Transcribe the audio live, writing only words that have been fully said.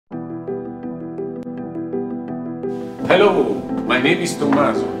Hello, my name is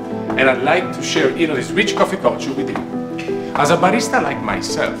Tommaso, and I'd like to share Italy's rich coffee culture with you. As a barista like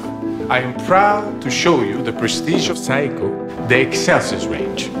myself, I am proud to show you the prestige of Saeco, the Xelsis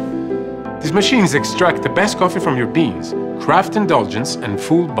range. These machines extract the best coffee from your beans, craft indulgence and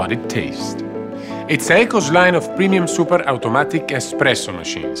full-bodied taste. It's Saeco's line of premium super automatic espresso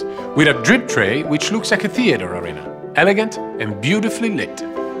machines, with a drip tray which looks like a theater arena, elegant and beautifully lit.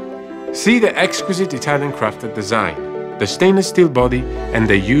 See the exquisite Italian crafted design, the stainless steel body and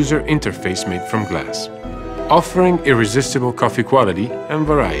the user interface made from glass, offering irresistible coffee quality and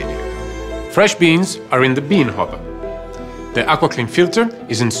variety. Fresh beans are in the bean hopper. The AquaClean filter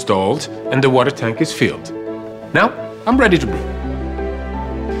is installed and the water tank is filled. Now, I'm ready to brew.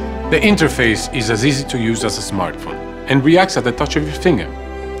 The interface is as easy to use as a smartphone and reacts at the touch of your finger.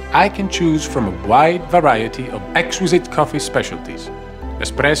 I can choose from a wide variety of exquisite coffee specialties: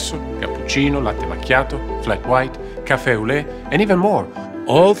 Espresso, Cappuccino, Latte Macchiato, Flat White, Café au lait, and even more,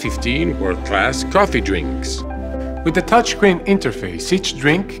 all 15 world-class coffee drinks. With the touchscreen interface, each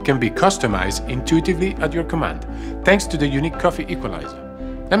drink can be customized intuitively at your command, thanks to the unique Coffee Equalizer.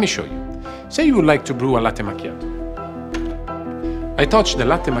 Let me show you. Say you would like to brew a Latte Macchiato. I touch the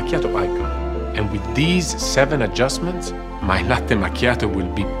Latte Macchiato icon, and with these 7 adjustments, my Latte Macchiato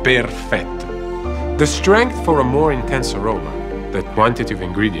will be perfetto. The strength for a more intense aroma, the quantity of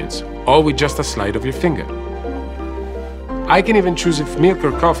ingredients, all with just a slide of your finger. I can even choose if milk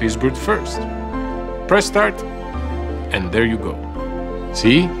or coffee is brewed first. Press start, and there you go.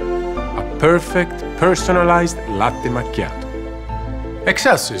 See? A perfect, personalized latte macchiato.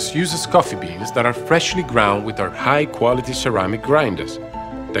 Xelsis uses coffee beans that are freshly ground with our high-quality ceramic grinders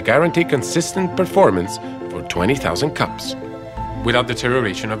that guarantee consistent performance for 20,000 cups, without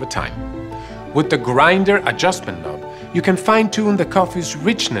deterioration over time. With the grinder adjustment knob, you can fine-tune the coffee's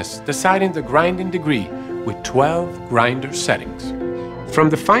richness, deciding the grinding degree with 12 grinder settings.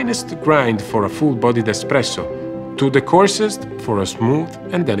 From the finest grind for a full-bodied espresso to the coarsest for a smooth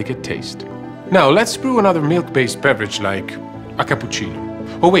and delicate taste. Now let's brew another milk-based beverage like a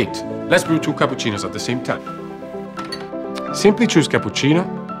cappuccino. Oh wait, let's brew 2 cappuccinos at the same time. Simply choose cappuccino,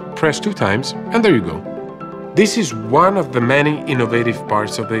 press 2 times, and there you go. This is one of the many innovative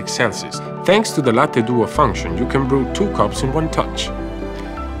parts of the Xelsis. Thanks to the Latte Duo function, you can brew 2 cups in one touch.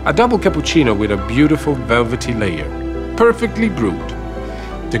 A double cappuccino with a beautiful velvety layer, perfectly brewed.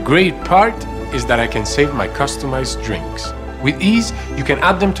 The great part is that I can save my customized drinks. With ease, you can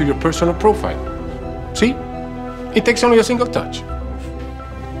add them to your personal profile. See? It takes only a single touch.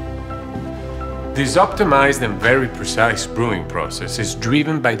 This optimized and very precise brewing process is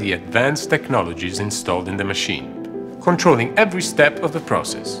driven by the advanced technologies installed in the machine, controlling every step of the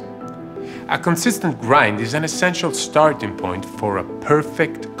process. A consistent grind is an essential starting point for a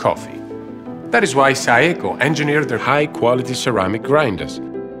perfect coffee. That is why Saeco engineered their high-quality ceramic grinders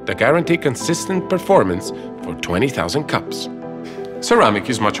that guarantee consistent performance for 20,000 cups. Ceramic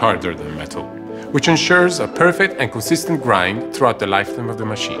is much harder than metal, which ensures a perfect and consistent grind throughout the lifetime of the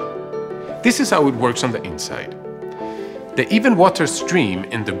machine. This is how it works on the inside. The even water stream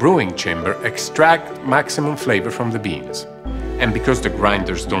in the brewing chamber extracts maximum flavor from the beans. And because the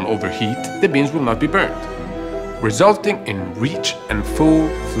grinders don't overheat, the beans will not be burned, resulting in rich and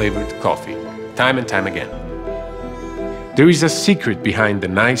full-flavored coffee, time and time again. There is a secret behind the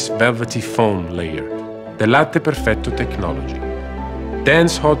nice velvety foam layer, the Latte Perfetto technology.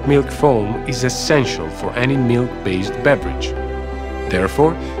 Dense hot milk foam is essential for any milk-based beverage.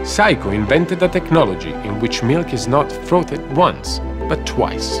 Therefore, Saeco invented a technology in which milk is not frothed once, but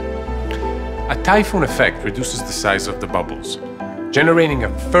twice. A typhoon effect reduces the size of the bubbles, generating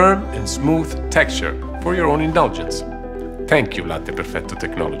a firm and smooth texture for your own indulgence. Thank you, Latte Perfetto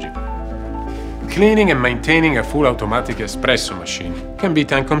technology. Cleaning and maintaining a full automatic espresso machine can be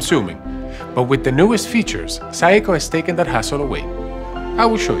time-consuming, but with the newest features, Saeco has taken that hassle away. I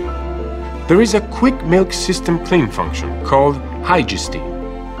will show you. There is a quick milk system clean function called Hygisteam.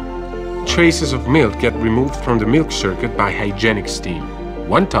 Traces of milk get removed from the milk circuit by hygienic steam.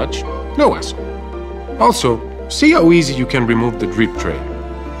 One touch, no hassle. Also, see how easy you can remove the drip tray.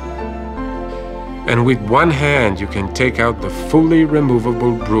 And with one hand you can take out the fully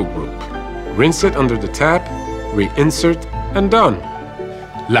removable brew group. Rinse it under the tap, reinsert, and done.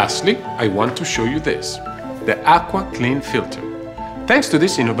 Lastly, I want to show you this, the AquaClean filter. Thanks to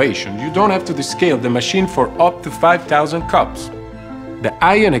this innovation, you don't have to descale the machine for up to 5,000 cups. The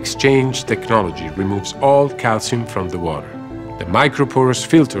ion exchange technology removes all calcium from the water. The microporous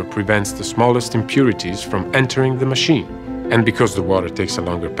filter prevents the smallest impurities from entering the machine. And because the water takes a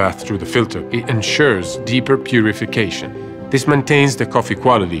longer path through the filter, it ensures deeper purification. This maintains the coffee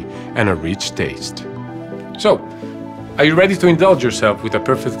quality and a rich taste. So, Are you ready to indulge yourself with a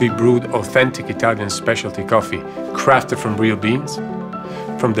perfectly brewed, authentic Italian specialty coffee crafted from real beans?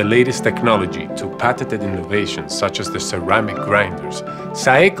 From the latest technology to patented innovations such as the ceramic grinders,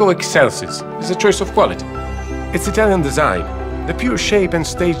 Saeco Xelsis is a choice of quality. Its Italian design, the pure shape and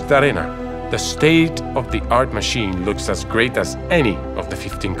staged arena, the state-of-the-art machine looks as great as any of the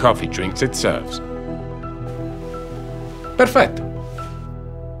 15 coffee drinks it serves. Perfetto.